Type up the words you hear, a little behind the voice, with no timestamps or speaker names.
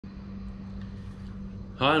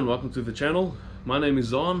Hi and welcome to the channel. My name is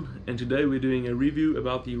Zahn and today we're doing a review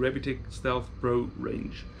about the Rabitech Stealth Pro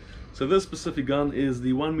range. So this specific gun is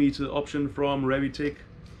the 1 meter option from Rabitech.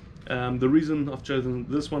 The reason I've chosen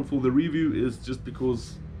this one for the review is just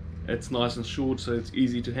because it's nice and short, so it's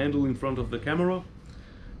easy to handle in front of the camera.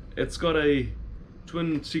 It's got a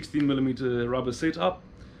twin 16mm rubber setup.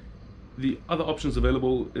 The other options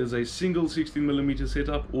available is a single 16mm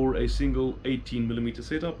setup or a single 18mm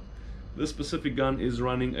setup. This specific gun is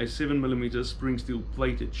running a 7mm spring steel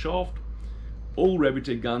plated shaft. All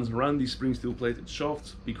Rabitech guns run these spring steel plated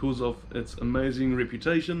shafts because of its amazing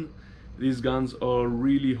reputation. These guns are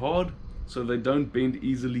really hard, so they don't bend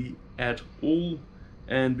easily at all,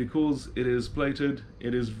 and because it is plated,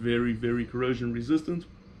 it is very corrosion resistant.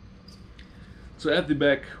 So at the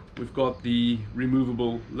back we've got the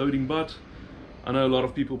removable loading butt. I know a lot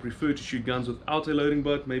of people prefer to shoot guns without a loading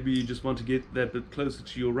butt. Maybe you just want to get that bit closer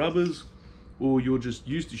to your rubbers, or you're just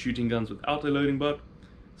used to shooting guns without a loading butt.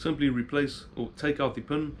 Simply replace or take out the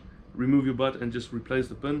pin, remove your butt and just replace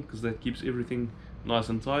the pin, because that keeps everything nice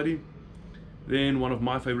and tidy. Then one of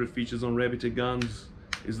my favorite features on Rabitech guns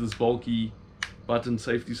is this bulky button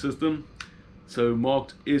safety system. So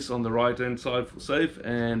marked S on the right hand side for safe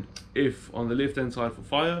and F on the left hand side for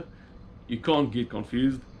fire. You can't get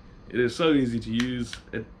confused. It is so easy to use.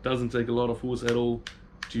 It doesn't take a lot of force at all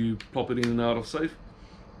to pop it in and out of safe.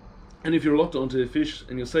 And if you're locked onto a fish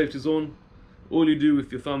and your safety is on, all you do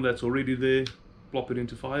with your thumb that's already there, plop it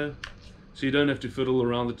into fire. So you don't have to fiddle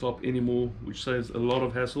around the top anymore, which saves a lot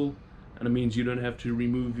of hassle, and it means you don't have to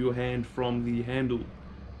remove your hand from the handle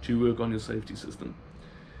to work on your safety system.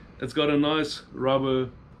 It's got a nice rubber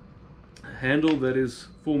handle that is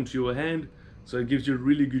formed to your hand, so it gives you a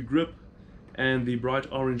really good grip. And the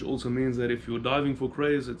bright orange also means that if you're diving for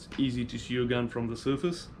crays, it's easy to see your gun from the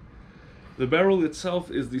surface. The barrel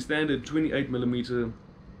itself is the standard 28mm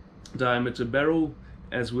diameter barrel,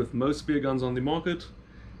 as with most spear guns on the market,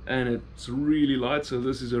 and it's really light, so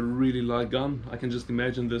this is a really light gun. I can just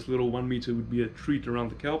imagine this little 1 meter would be a treat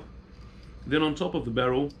around the scalp. Then on top of the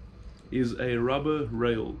barrel is a rubber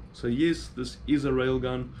rail. So yes, this is a rail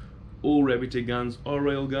gun. All Rabitech guns are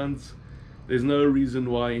rail guns. There's no reason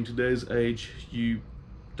why in today's age you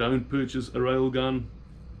don't purchase a rail gun.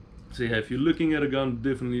 So yeah, if you're looking at a gun,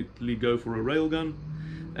 definitely go for a rail gun.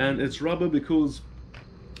 And it's rubber because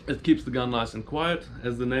it keeps the gun nice and quiet.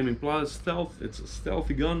 As the name implies, stealth, it's a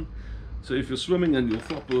stealthy gun. So if you're swimming and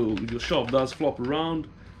your shaft does flop around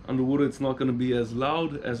underwater, it's not going to be as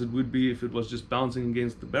loud as it would be if it was just bouncing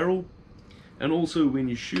against the barrel. And also when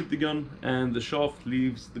you shoot the gun and the shaft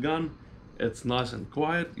leaves the gun, it's nice and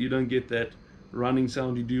quiet. You don't get that running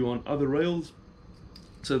sound you do on other rails.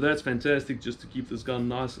 So that's fantastic, just to keep this gun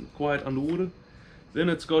nice and quiet underwater. Then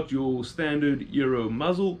it's got your standard Euro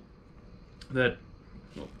muzzle that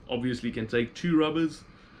obviously can take 2 rubbers,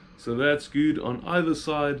 so that's good. On either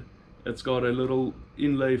side it's got a little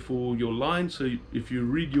inlay for your line, so if you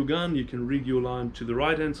rig your gun, you can rig your line to the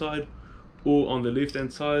right hand side or on the left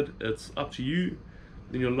hand side, it's up to you.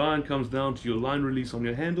 Then your line comes down to your line release on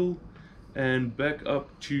your handle and back up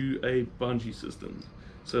to a bungee system.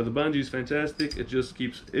 So the bungee is fantastic, it just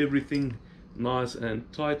keeps everything nice and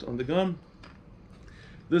tight on the gun.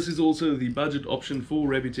 This is also the budget option for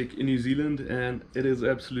Rabitech in New Zealand, and it is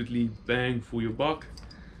absolutely bang for your buck.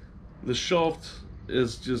 The shaft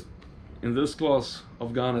is just, in this class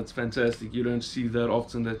of gun, it's fantastic. You don't see that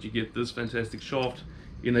often that you get this fantastic shaft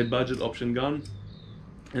in a budget option gun.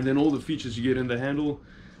 And then all the features you get in the handle.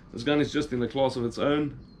 This gun is just in a class of its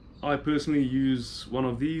own. I personally use one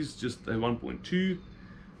of these, just a 1.2,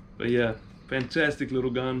 but yeah, fantastic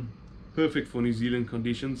little gun, perfect for New Zealand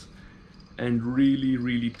conditions, and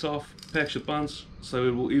really tough, packs a punch, so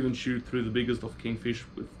it will even shoot through the biggest of kingfish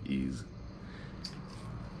with ease.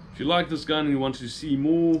 If you like this gun and you want to see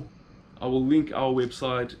more, I will link our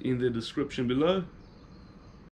website in the description below.